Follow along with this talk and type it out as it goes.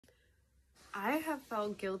have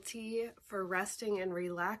felt guilty for resting and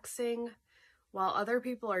relaxing while other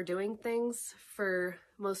people are doing things for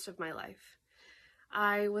most of my life.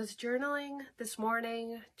 I was journaling this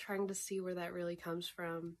morning, trying to see where that really comes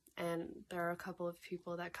from, and there are a couple of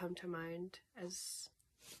people that come to mind as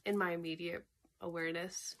in my immediate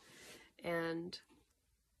awareness, and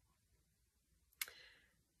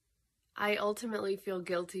I ultimately feel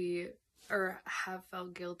guilty, or have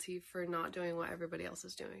felt guilty, for not doing what everybody else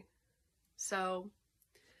is doing. So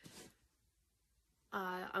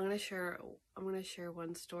I'm gonna share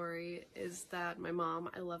one story. Is that my mom,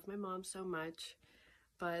 I love my mom so much,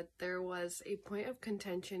 but there was a point of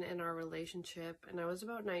contention in our relationship, and I was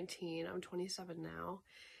about 19, I'm 27 now,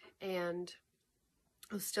 and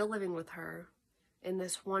I was still living with her in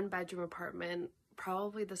this 1-bedroom apartment,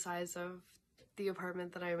 probably the size of the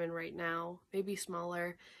apartment that I'm in right now, maybe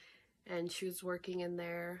smaller, and she was working in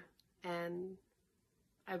there, and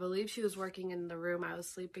I believe she was working in the room I was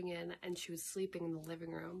sleeping in, and she was sleeping in the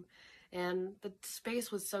living room, and the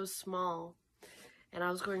space was so small, and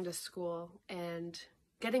I was going to school, and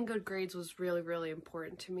getting good grades was really, really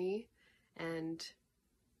important to me, and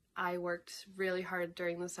I worked really hard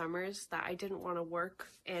during the summers that I didn't want to work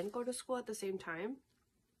and go to school at the same time.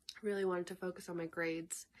 I really wanted to focus on my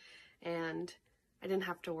grades, and I didn't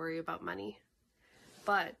have to worry about money.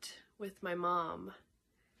 But with my mom,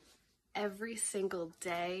 every single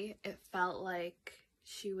day it felt like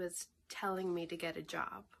she was telling me to get a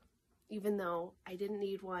job, even though I didn't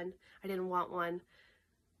need one, I didn't want one.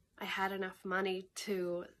 I had enough money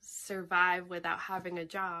to survive without having a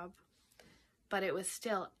job, but it was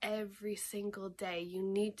still every single day, you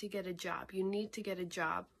need to get a job, you need to get a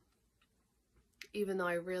job, even though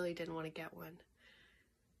I really didn't want to get one.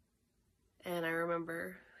 And I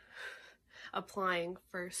remember applying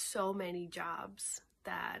for so many jobs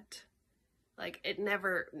that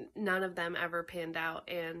none of them ever panned out,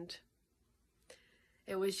 and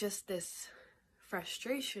it was just this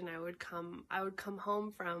frustration. I would come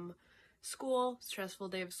home from school, stressful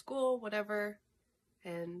day of school, whatever,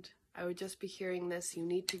 and I would just be hearing this, you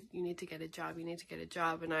need to get a job, you need to get a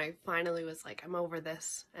job, and I finally was like, I'm over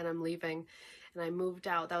this, and I'm leaving, and I moved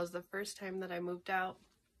out. That was the first time that I moved out,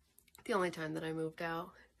 the only time that I moved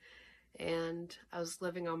out, and I was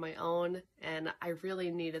living on my own, and I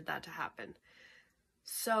really needed that to happen.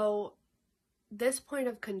 So this point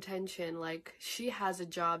of contention, like, she has a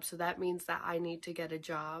job, so that means that I need to get a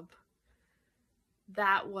job,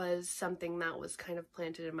 that was something that was kind of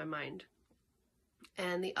planted in my mind.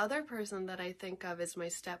 And the other person that I think of is my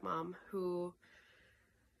stepmom, who,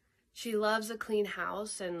 she loves a clean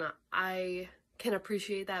house, and I can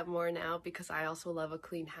appreciate that more now because I also love a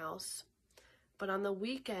clean house. But on the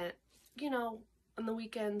weekend, on the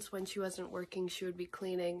weekends when she wasn't working, she would be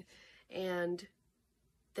cleaning, and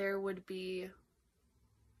there would be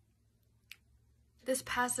this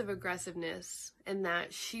passive aggressiveness in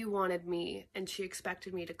that she wanted me and she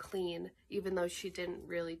expected me to clean, even though she didn't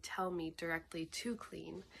really tell me directly to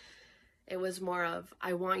clean. It was more of,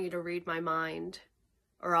 I want you to read my mind,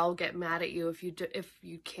 or I'll get mad at you if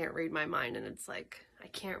you can't read my mind. And it's like, I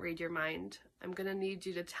can't read your mind. I'm gonna need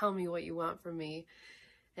you to tell me what you want from me.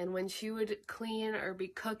 And when she would clean or be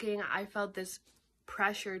cooking, I felt this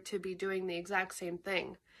pressure to be doing the exact same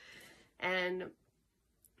thing. And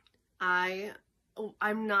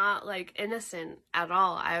I'm not like innocent at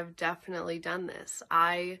all. I have definitely done this.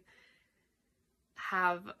 I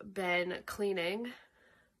have been cleaning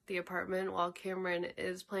the apartment while Cameron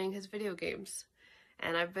is playing his video games.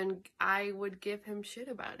 And I would give him shit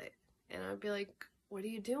about it. And I'd be like, what are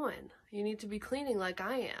you doing? You need to be cleaning like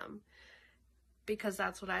I am. Because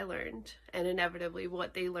that's what I learned, and inevitably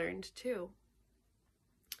what they learned too.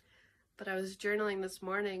 But I was journaling this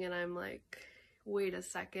morning, and I'm like, wait a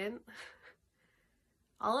second.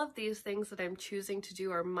 All of these things that I'm choosing to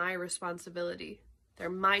do are my responsibility. They're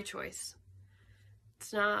my choice.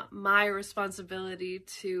 It's not my responsibility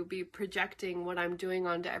to be projecting what I'm doing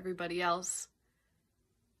onto everybody else.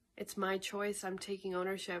 It's my choice. I'm taking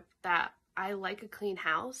ownership that I like a clean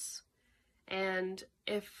house, and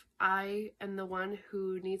if I am the one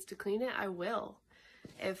who needs to clean it, I will.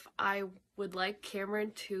 If I would like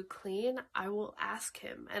Cameron to clean, I will ask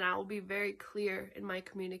him, and I will be very clear in my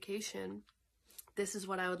communication. This is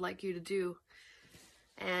what I would like you to do.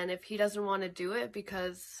 And if he doesn't want to do it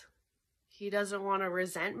because he doesn't want to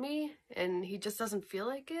resent me and he just doesn't feel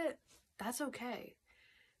like it, that's okay.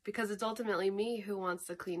 Because it's ultimately me who wants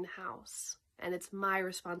the clean house, and it's my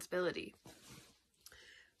responsibility.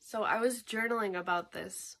 So I was journaling about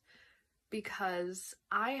this because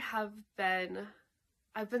I've been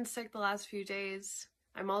sick the last few days.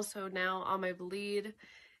 I'm also now on my bleed,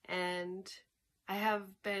 and I have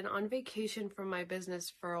been on vacation from my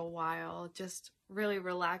business for a while, just really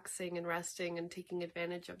relaxing and resting and taking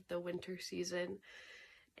advantage of the winter season.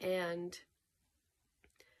 And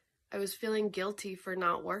I was feeling guilty for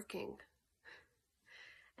not working.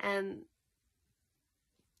 And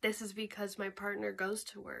this is because my partner goes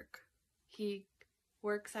to work. He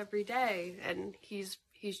works every day, and he's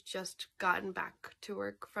just gotten back to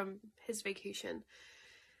work from his vacation.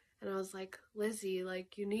 And I was like, Lizzie,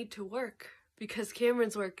 like, you need to work because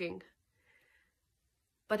Cameron's working.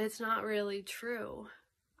 But it's not really true.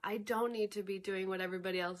 I don't need to be doing what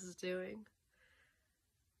everybody else is doing.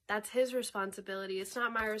 That's his responsibility. It's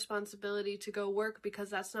not my responsibility to go work because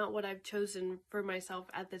that's not what I've chosen for myself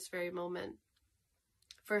at this very moment.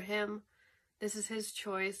 For him, this is his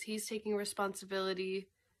choice. He's taking responsibility.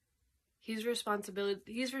 He's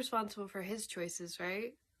responsible for his choices,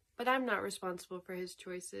 right? But I'm not responsible for his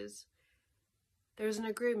choices. There's an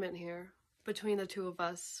agreement here between the two of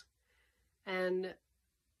us. And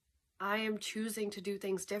I am choosing to do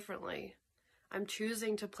things differently. I'm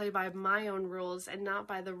choosing to play by my own rules and not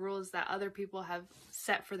by the rules that other people have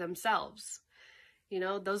set for themselves. You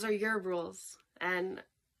know, those are your rules. And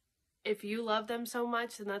if you love them so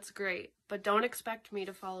much, then that's great. But don't expect me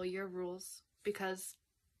to follow your rules because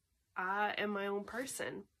I am my own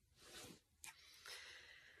person.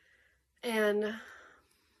 And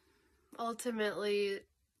ultimately,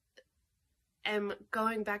 am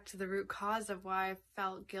going back to the root cause of why I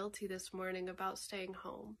felt guilty this morning about staying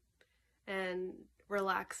home and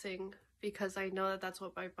relaxing, because I know that that's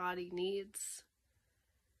what my body needs.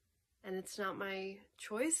 And it's not my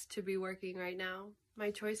choice to be working right now.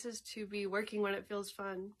 My choice is to be working when it feels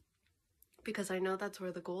fun, because I know that's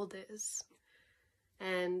where the gold is.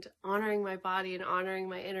 And honoring my body and honoring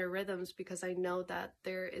my inner rhythms, because I know that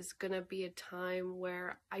there is going to be a time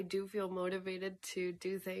where I do feel motivated to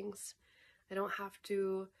do things. I don't have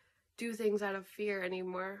to do things out of fear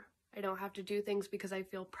anymore. I don't have to do things because I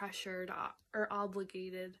feel pressured or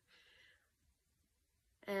obligated.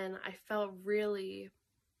 And I felt really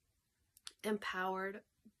empowered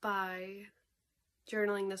by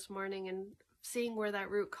journaling this morning and seeing where that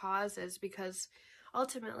root cause is, because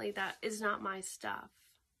ultimately that is not my stuff.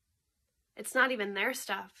 It's not even their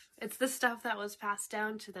stuff. It's the stuff that was passed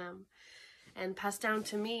down to them and passed down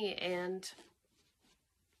to me, and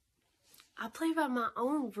I play by my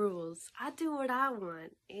own rules. I do what I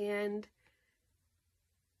want, and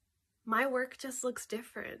my work just looks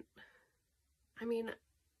different. I mean,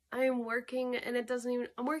 I am working and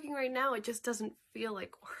I'm working right now, it just doesn't feel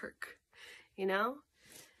like work, you know?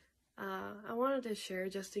 I wanted to share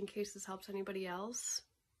just in case this helps anybody else.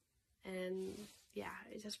 And yeah,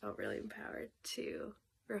 I just felt really empowered to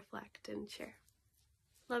reflect and share.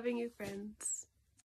 Loving you, friends.